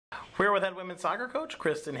We're with head women's soccer coach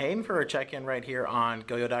Kristen Hayden for a check-in right here on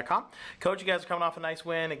GoYo.com. Coach, you guys are coming off a nice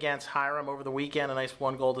win against Hiram over the weekend, a nice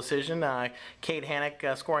one-goal decision. Kate Hannock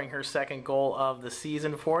scoring her second goal of the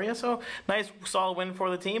season for you. So nice, solid win for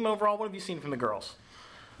the team. Overall, what have you seen from the girls?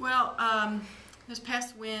 Well, this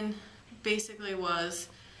past win basically was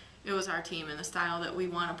our team and the style that we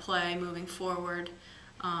want to play moving forward.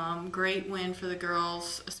 Great win for the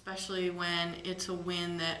girls, especially when it's a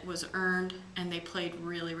win that was earned and they played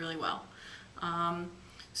really, really well.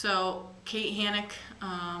 So Kate Hannock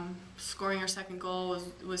scoring her second goal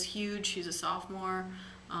was huge. She's a sophomore.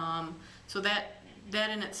 So that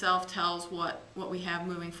in itself tells what we have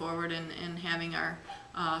moving forward and having our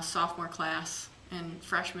sophomore class and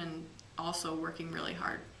freshmen also working really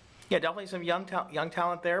hard. Yeah, definitely some young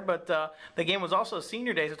talent there, but the game was also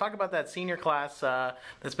senior day, so talk about that senior class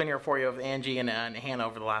that's been here for you of Angie and Hannah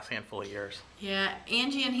over the last handful of years. Yeah,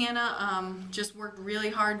 Angie and Hannah just worked really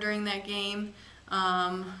hard during that game.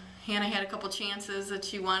 Hannah had a couple chances that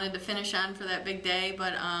she wanted to finish on for that big day,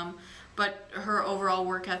 but her overall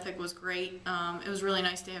work ethic was great. It was really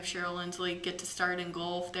nice to have Cheryl Lindsley get to start in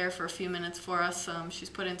goal there for a few minutes for us. She's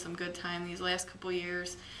put in some good time these last couple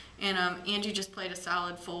years. And Angie just played a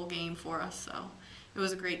solid full game for us, so it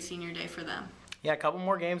was a great senior day for them. Yeah, a couple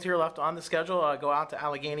more games here left on the schedule. Go out to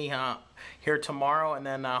Allegheny here tomorrow and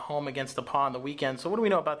then home against DePauw on the weekend. So what do we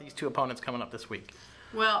know about these two opponents coming up this week?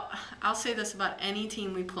 Well, I'll say this about any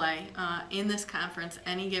team we play in this conference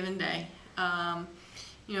any given day.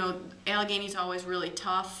 You know, Allegheny's always really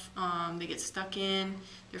tough. They get stuck in.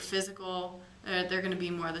 They're physical. They're going to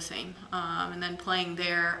be more of the same. And then playing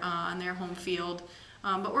there on their home field.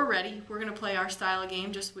 But we're ready. We're going to play our style of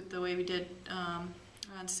game just with the way we did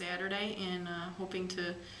on Saturday, and hoping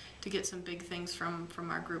to get some big things from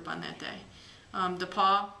our group on that day.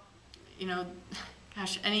 DePauw, you know,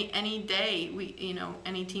 gosh, any day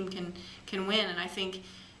any team can win, and I think,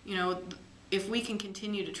 you know, if we can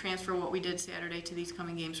continue to transfer what we did Saturday to these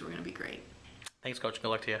coming games, we're going to be great. Thanks, Coach. Good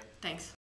luck to you. Thanks.